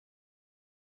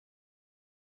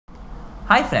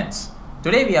Hi friends,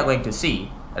 today we are going to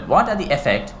see that what are the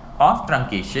effects of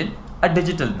truncation, a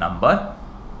digital number,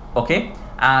 okay,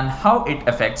 and how it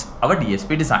affects our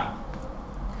DSP design.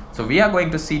 So we are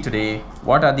going to see today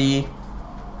what are the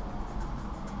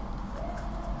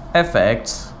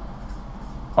effects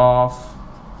of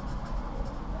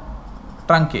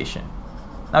truncation.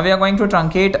 Now we are going to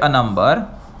truncate a number,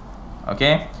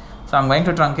 okay. So I'm going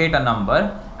to truncate a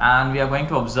number and we are going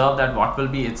to observe that what will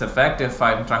be its effect if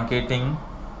I'm truncating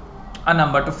a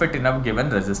number to fit in a given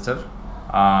register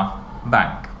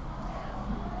bank.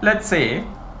 Let's say,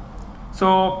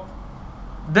 so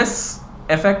this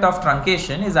effect of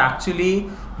truncation is actually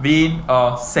being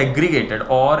segregated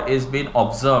or is being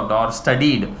observed or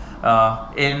studied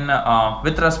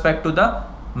with respect to the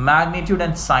magnitude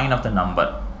and sign of the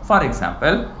number. For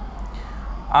example,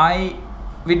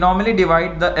 we normally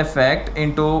divide the effect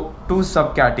into two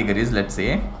subcategories. Let's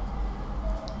say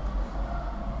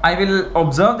I will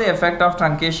observe the effect of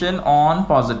truncation on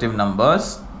positive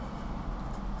numbers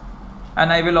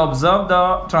and I will observe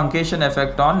the truncation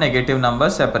effect on negative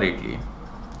numbers separately.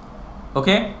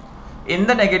 Okay, in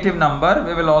the negative number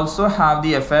we will also have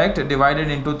the effect divided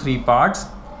into three parts.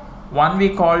 One we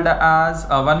call it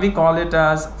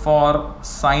as for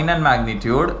sign and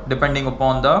magnitude depending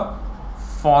upon the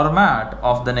format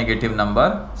of the negative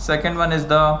number. Second one is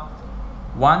the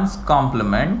ones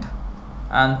complement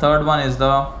and third one is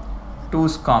the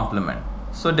twos complement.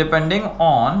 So depending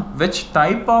on which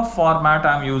type of format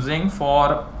I am using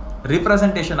for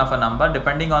representation of a number,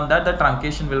 depending on that the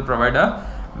truncation will provide a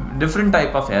different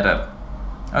type of error,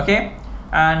 okay,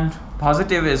 and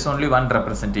positive is only one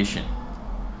representation.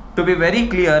 To be very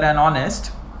clear and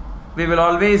honest, we will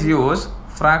always use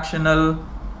fractional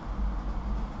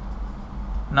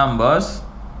numbers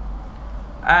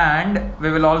and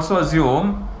we will also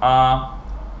assume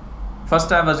first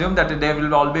I have assumed that there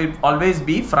will always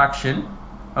be fraction,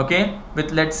 okay,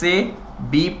 with let's say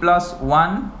b plus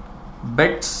 1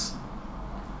 bits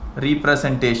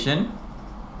representation.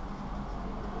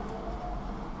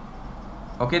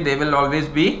 Okay, there will always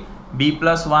be b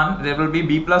plus 1, there will be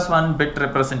b plus 1 bit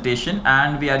representation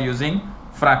and we are using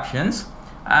fractions,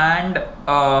 and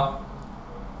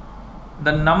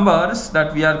the numbers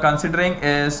that we are considering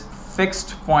is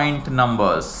fixed point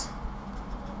numbers.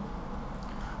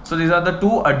 So these are the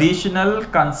two additional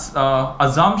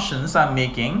assumptions I am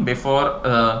making before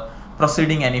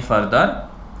proceeding any further.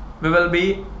 We will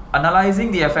be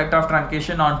analyzing the effect of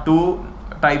truncation on two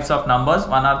types of numbers,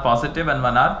 one are positive and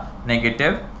one are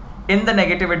negative. In the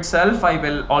negative itself I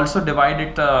will also divide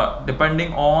it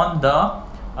depending on the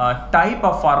type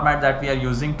of format that we are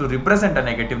using to represent a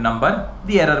negative number,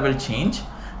 the error will change,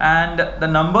 and the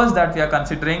numbers that we are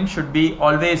considering should be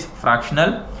always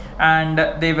fractional and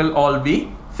they will all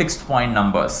be fixed point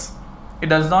numbers. It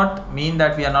does not mean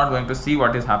that we are not going to see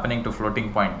what is happening to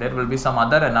floating point. There will be some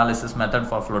other analysis method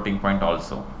for floating point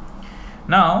also.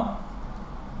 Now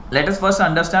let us first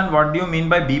understand what do you mean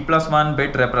by b plus 1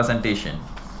 bit representation.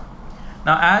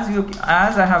 Now as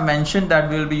I have mentioned that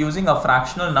we will be using a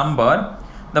fractional number,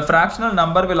 the fractional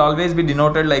number will always be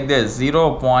denoted like this: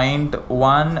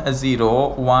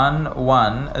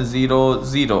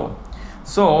 0.101100.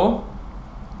 So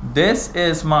this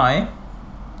is my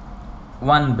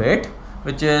 1 bit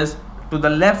which is to the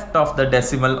left of the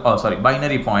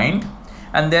binary point,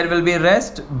 and there will be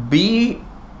rest b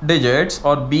digits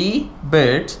or b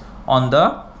bits on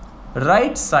the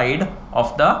right side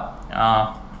of the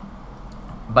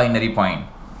binary point.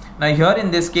 Now here in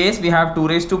this case we have 2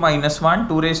 raised to minus 1,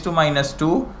 2 raised to minus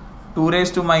 2, 2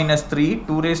 raised to minus 3,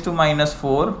 2 raised to minus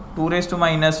 4, 2 raised to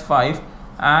minus 5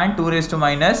 and 2 raised to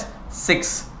minus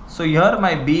 6. So here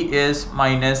my b is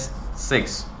minus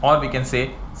 6, or we can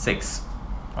say 6.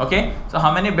 Okay, so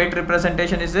how many bit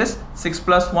representation is this? 6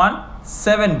 plus 1,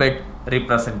 7 bit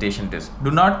representation it is.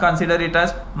 Do not consider it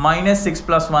as minus 6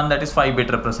 plus 1, that is 5 bit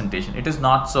representation. It is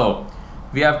not so.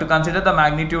 We have to consider the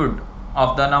magnitude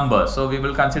of the number, so we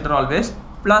will consider always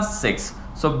plus 6.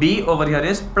 So b over here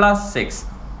is plus 6.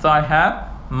 So I have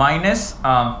 1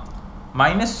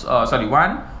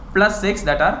 plus 6,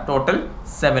 that are total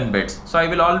 7 bits. So I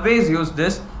will always use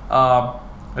this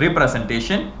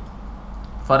representation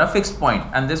for a fixed point,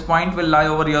 and this point will lie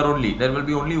over here only. There will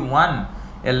be only one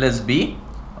LSB,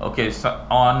 okay, so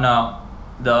on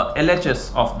the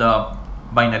LHS of the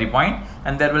binary point,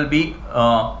 and there will be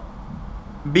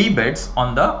b bits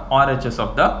on the RHS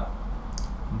of the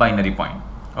binary point.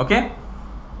 Okay,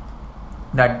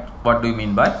 that what do you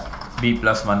mean by b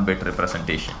plus 1 bit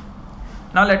representation?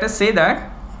 Now let us say that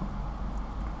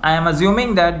I am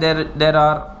assuming that there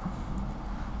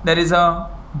is a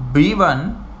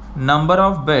b1 number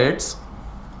of bits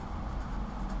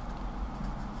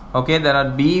okay, there are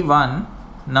B1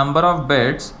 number of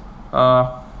bits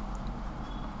to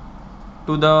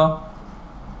the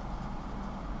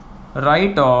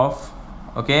right of,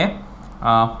 okay,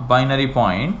 binary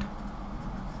point.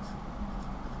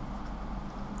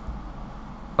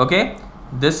 Okay,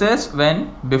 this is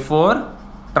when before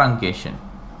truncation.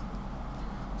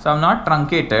 So I'm not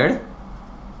truncated.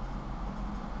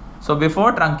 So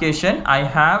before truncation, I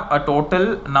have a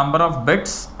total number of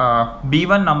bits,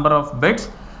 B1 number of bits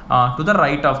to the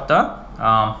right of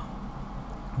the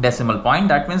decimal point.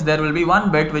 That means there will be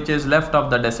one bit which is left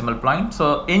of the decimal point.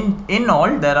 So in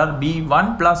all, there are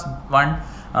B1 plus 1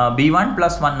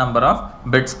 number of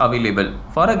bits available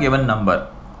for a given number.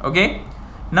 Okay,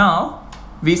 now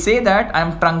we say that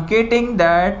I'm truncating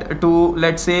that to,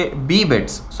 let's say, B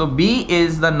bits. So B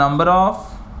is the number of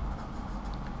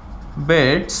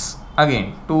bits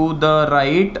again to the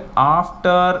right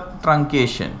after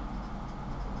truncation.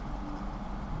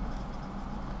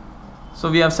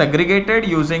 So we have segregated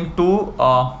using two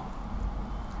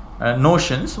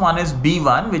notions. One is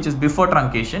B1, which is before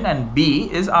truncation, and B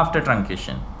is after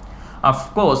truncation.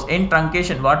 Of course, in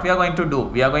truncation, what we are going to do?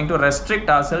 We are going to restrict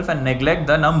ourselves and neglect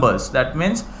the numbers. That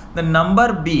means the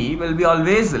number B will be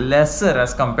always lesser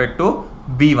as compared to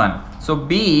B1. So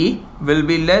B will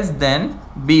be less than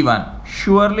B1.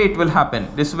 Surely it will happen.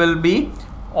 This will be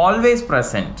always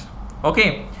present.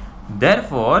 Okay.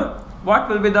 Therefore, what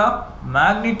will be the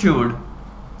magnitude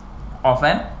of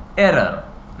an error?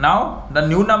 Now, the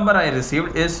new number I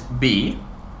received is B.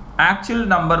 Actual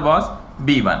number was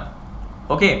B1.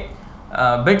 Okay.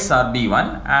 Bits are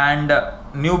B1 and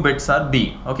new bits are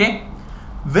B. Okay.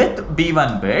 With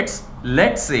B1 bits,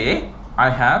 let's say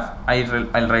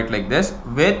I'll write like this.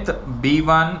 With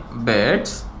B1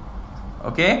 bits,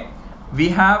 okay, we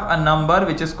have a number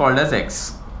which is called as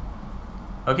X.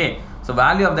 Okay. So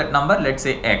value of that number, let's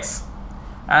say X.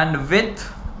 And with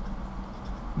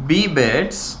B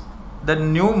bits, the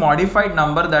new modified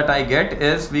number that I get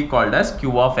is we called as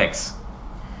Q of X.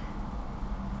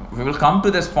 We will come to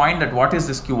this point that what is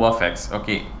this Q of X,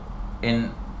 okay,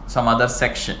 in some other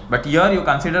section. But here you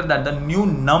consider that the new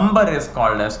number is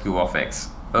called as Q of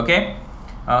X. Okay.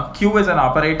 Q is an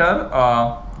operator.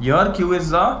 Here Q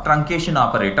is a truncation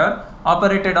operator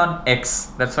operated on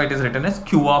X. That's why it is written as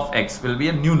Q of X will be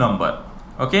a new number.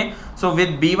 Okay. So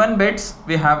with B1 bits,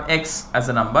 we have X as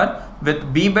a number.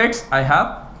 With B bits, I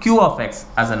have Q of X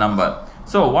as a number.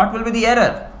 So what will be the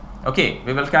error? Okay,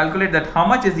 we will calculate that how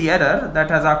much is the error that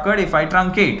has occurred if I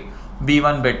truncate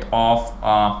B1 bit of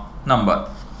number.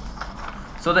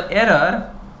 So the error,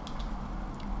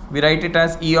 we write it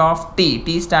as E of T.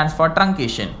 T stands for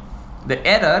truncation. The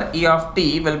error E of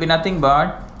T will be nothing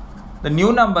but the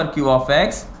new number Q of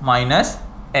X minus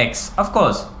X. Of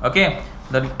course, okay.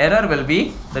 The error will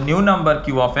be the new number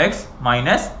Q of X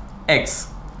minus X.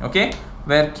 Okay,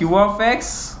 where Q of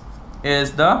X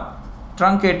is the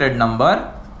truncated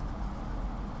number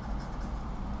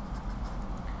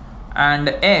and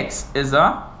X is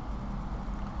a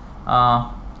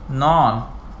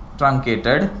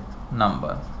non-truncated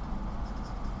number.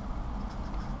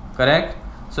 Correct?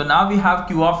 So now we have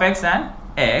Q of X and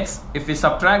X. If we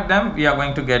subtract them, we are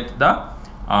going to get the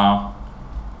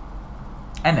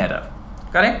an error.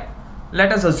 Correct?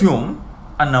 Let us assume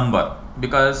a number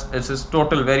because this is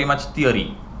total very much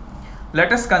theory.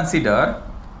 Let us consider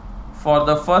for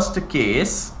the first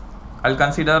case, I'll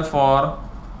consider for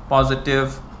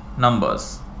positive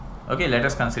numbers. Okay, let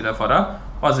us consider for a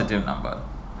positive number.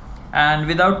 And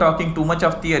without talking too much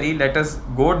of theory, let us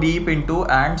go deep into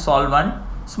and solve one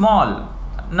small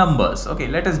numbers. Okay,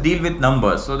 let us deal with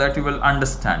numbers so that you will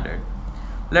understand it.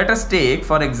 Let us take,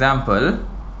 for example,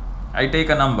 I take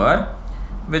a number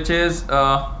which is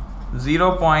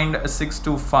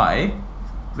 0.625,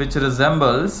 which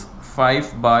resembles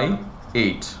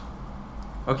 5/8.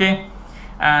 Okay,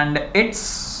 and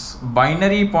its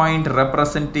binary point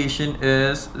representation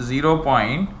is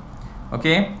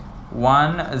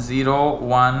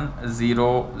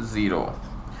 0.10100.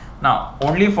 Now,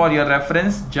 only for your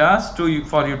reference, just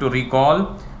for you to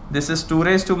recall, this is 2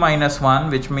 raised to minus 1,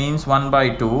 which means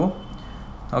 1/2.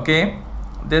 Okay,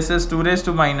 this is 2 raised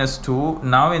to minus 2.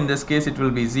 Now in this case it will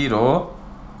be 0.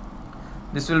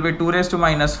 This will be 2 raised to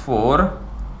minus 4.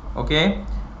 Okay,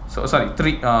 so sorry,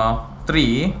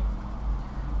 3,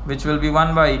 which will be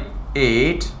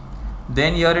 1/8.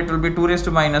 Then here it will be 2 raised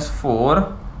to minus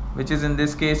 4, which is in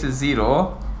this case is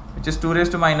 0, which is 2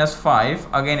 raised to minus 5.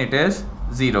 Again it is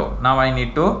 0. Now I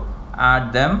need to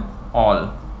add them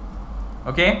all.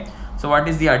 Okay, so what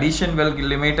is the addition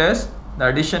limit is? The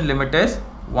addition limit is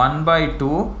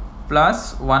 1/2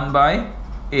 plus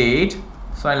 1/8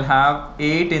 So I'll have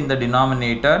 8 in the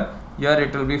denominator. Here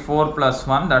it will be 4 plus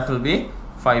 1, that will be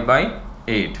 5 by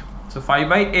 8. So 5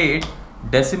 by 8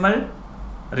 decimal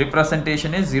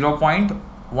representation is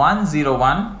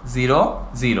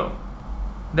 0.10100.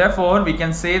 Therefore, we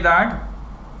can say that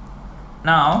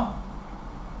now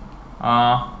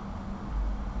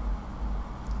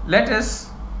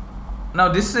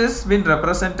this is been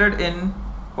represented in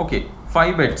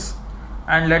 5 bits,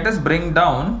 and let us bring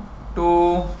down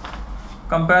to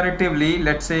comparatively,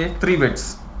 let's say 3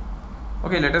 bits.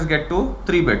 Let us get to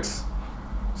 3 bits.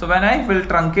 So when I will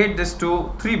truncate this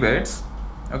to 3 bits,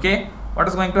 what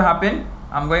is going to happen?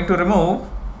 I'm going to remove,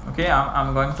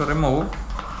 I'm going to remove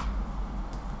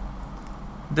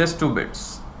this 2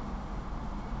 bits.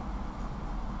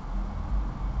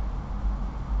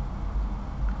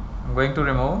 I'm going to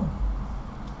remove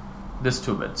this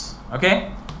 2 bits.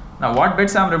 Now what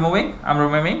bits I'm removing? I'm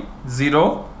removing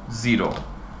 0, 0.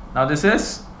 Now this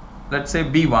is, let's say,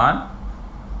 B1.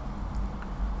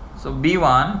 So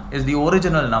B1 is the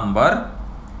original number,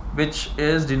 which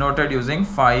is denoted using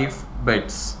 5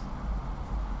 bits.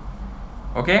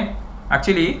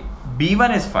 Actually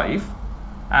B1 is 5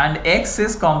 and X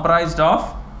is comprised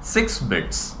of 6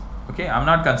 bits. I'm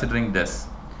not considering this.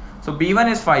 So B1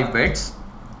 is 5 bits.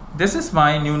 This is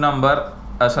my new number,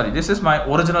 this is my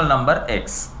original number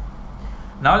X.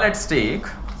 Now let's take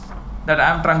that I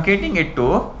am truncating it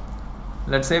to,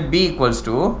 let's say, B equals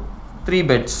to 3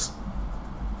 bits.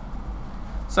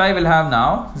 So I will have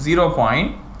now 0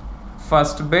 point,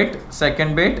 first bit,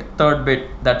 second bit, third bit,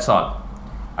 that's all.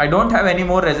 I don't have any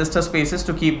more register spaces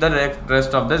to keep the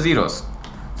rest of the zeros.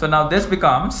 So now this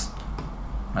becomes,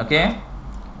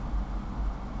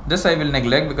 this I will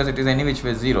neglect because it is any which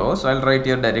way 0. So I'll write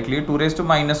here directly 2 raised to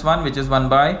minus 1, which is 1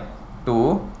 by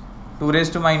 2, 2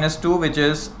 raised to minus 2, which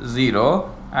is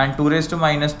 0, and 2 raised to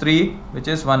minus 3, which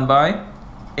is 1 by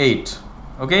 8.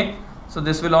 So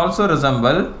this will also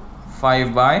resemble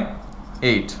 5 by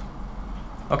 8.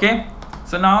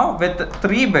 So now with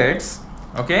 3 bits,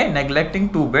 neglecting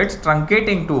 2 bits,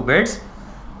 truncating 2 bits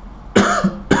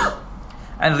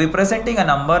and representing a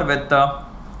number with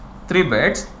 3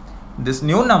 bits, this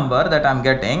new number that I'm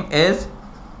getting is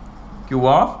Q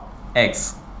of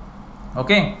X.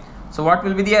 So what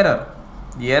will be the error?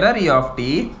 The error E of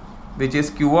t, which is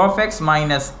Q of X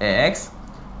minus X,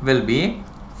 will be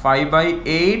 5 by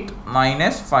 8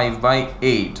 minus 5 by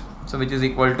 8. So which is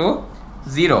equal to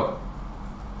 0.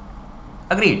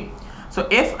 Agreed. So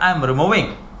if I am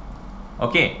removing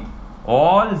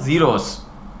all zeros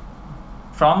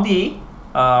from the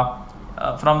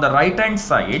right hand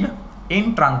side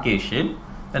in truncation,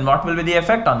 then what will be the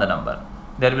effect on the number?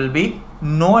 There will be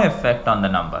no effect on the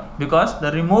number because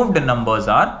the removed numbers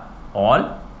are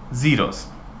all zeros.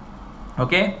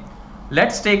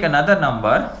 Let's take another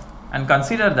number and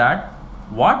consider that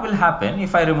what will happen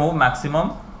if I remove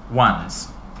maximum ones.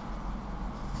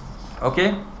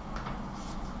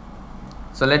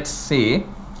 So let's say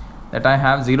that I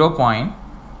have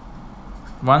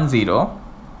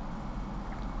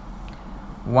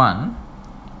 0.101,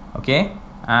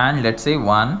 and let's say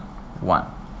 1, 1.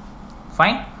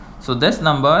 Fine. So this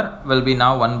number will be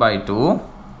now 1 by 2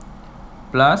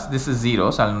 plus, this is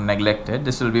 0, so I'll neglect it.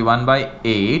 This will be 1 by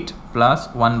 8 plus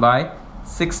 1 by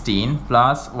 16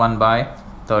 plus 1 by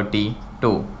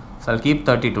 32. So I'll keep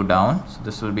 32 down. So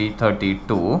this will be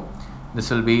 32.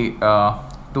 This will be 2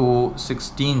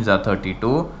 16s are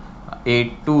 32.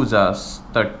 8 2s are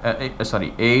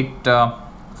 8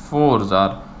 4s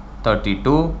are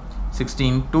 32.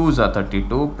 16 2s are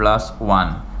 32 plus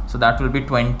 1. So that will be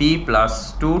 20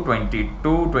 plus 2,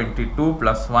 22, 22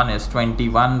 plus 1 is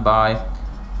 21 by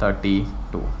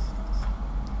 32.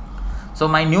 So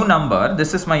my new number,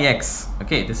 this is my X.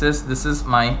 This is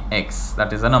my X,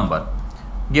 that is a number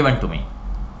given to me.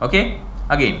 Again,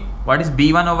 what is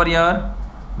B1 over here?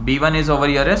 B1 is over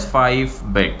here is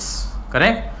 5 bits,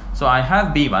 correct? So I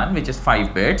have B1, which is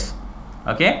 5 bits,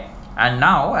 and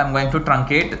now I'm going to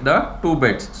truncate the 2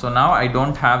 bits. So now I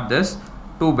don't have this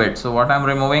 2 bits. So what I'm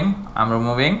removing? I'm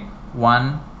removing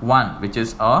 1, 1, which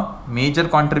is a major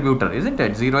contributor, isn't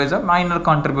it? 0 is a minor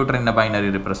contributor in a binary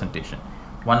representation.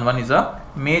 1, 1 is a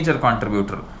major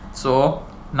contributor. So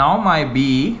now my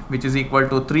B, which is equal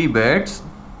to 3 bits,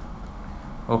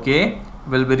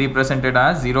 will be represented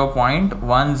as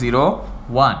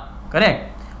 0.101, correct?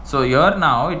 So here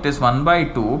now it is 1 by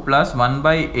 2 plus 1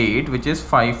 by 8, which is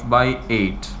 5 by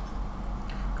 8,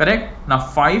 correct? Now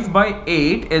 5 by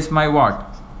 8 is my what?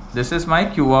 This is my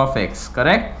Q of X,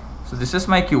 correct? So this is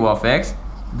my Q of X,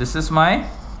 this is my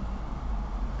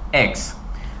X,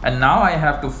 and now I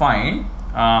have to find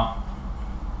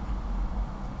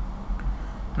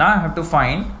Now I have to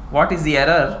find what is the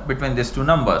error between these two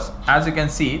numbers. As you can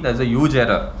see, there's a huge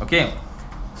error. Okay,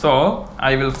 so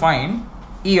I will find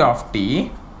E of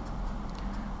t,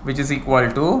 which is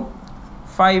equal to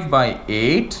 5 by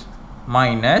 8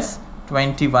 minus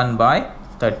 21 by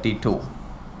 32.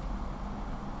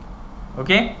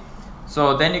 Okay,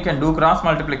 so then you can do cross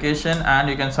multiplication and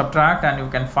you can subtract, and you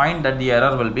can find that the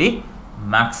error will be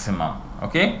maximum.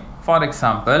 Okay, for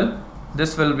example,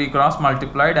 this will be cross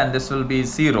multiplied and this will be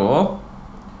 0.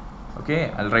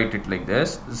 Okay, I'll write it like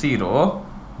this: 0,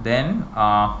 then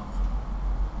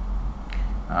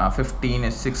 15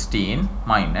 is 16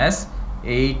 minus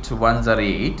 8 ones are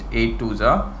 8, 8 twos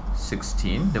are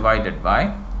 16, divided by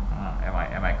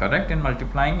am I correct in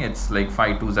multiplying? It's like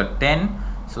 5 twos are 10,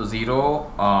 so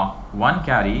 0 1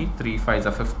 carry, 3 5s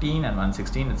are 15 and 1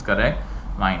 16, it's correct,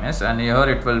 minus, and here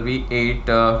it will be 8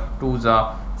 twos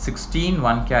are 16,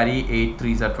 1 carry, 8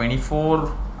 threes are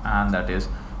 24, and that is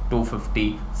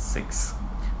 256.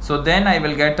 So then I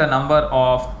will get a number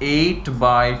of 8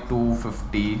 by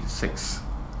 256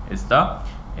 is the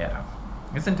error,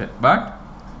 isn't it? But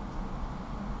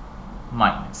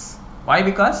minus. Why?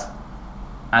 Because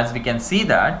as we can see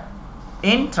that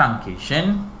in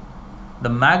truncation, the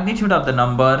magnitude of the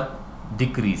number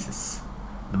decreases.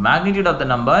 The magnitude of the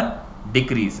number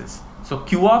decreases. So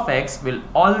q of x will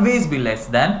always be less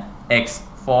than x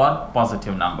for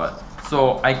positive number.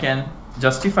 So I can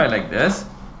justify like this: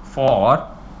 for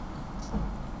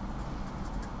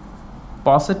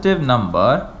positive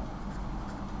number,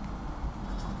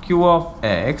 q of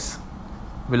x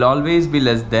will always be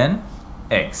less than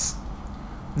x.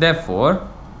 Therefore,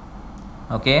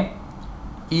 okay,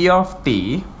 E of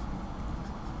t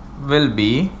will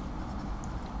be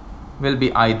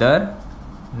either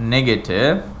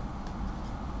negative,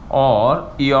 or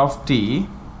E of t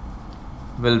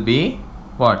will be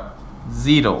what?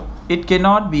 0. It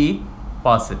cannot be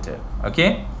positive.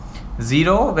 Okay,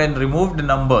 0 when removed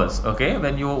numbers. Okay,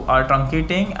 when you are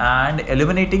truncating and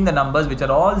eliminating the numbers which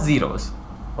are all zeros,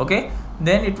 okay,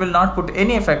 then it will not put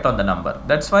any effect on the number.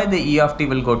 That's why the E of t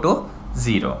will go to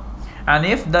 0. And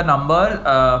if the number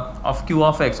of q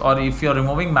of x, or if you are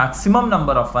removing maximum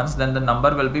number of ones, then the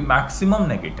number will be maximum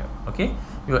negative. Okay,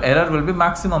 your error will be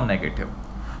maximum negative.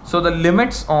 So the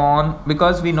limits on,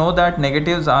 because we know that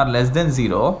negatives are less than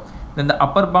 0, then the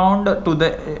upper bound to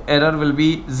the error will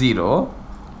be 0.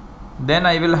 Then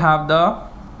I will have the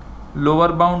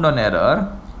lower bound on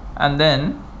error, and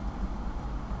then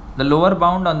the lower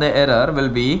bound on the error will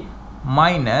be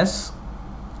minus,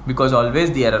 because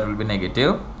always the error will be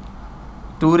negative,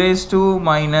 2 raised to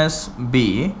minus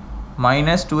b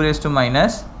minus 2 raised to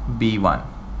minus b1.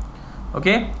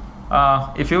 Okay,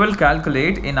 if you will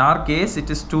calculate, in our case it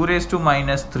is 2 raised to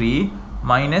minus 3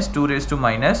 minus 2 raised to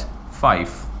minus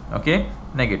 5. Okay,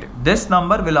 negative. This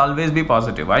number will always be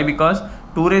positive. Why? Because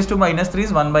 2 raised to minus 3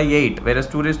 is 1 by 8, whereas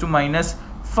 2 raised to minus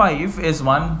 5 is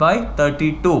 1 by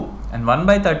 32, and 1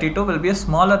 by 32 will be a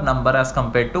smaller number as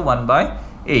compared to 1 by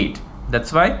 8.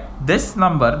 That's why this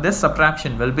number, this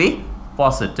subtraction will be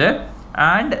positive,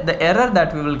 and the error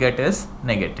that we will get is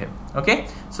negative. Okay,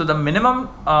 so the minimum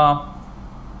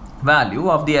value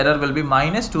of the error will be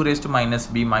minus 2 raised to minus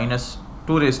b minus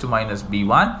 2 raised to minus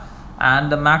b1, and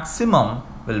the maximum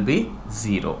will be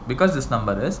 0 because this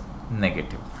number is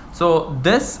negative. So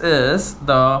this is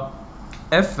the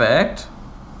effect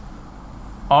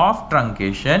of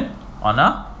truncation on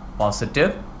a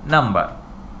positive number.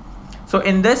 So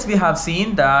in this we have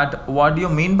seen that what do you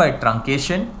mean by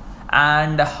truncation,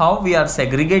 and how we are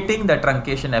segregating the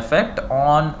truncation effect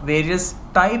on various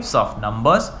types of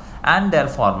numbers and their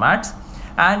formats,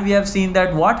 and we have seen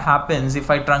that what happens if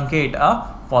I truncate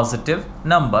a positive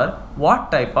number,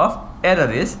 what type of error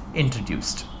is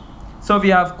introduced. So we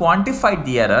have quantified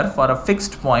the error for a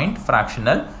fixed point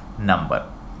fractional number.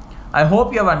 I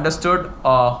hope you have understood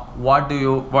what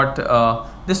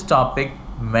this topic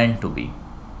meant to be.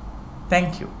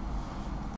 Thank you.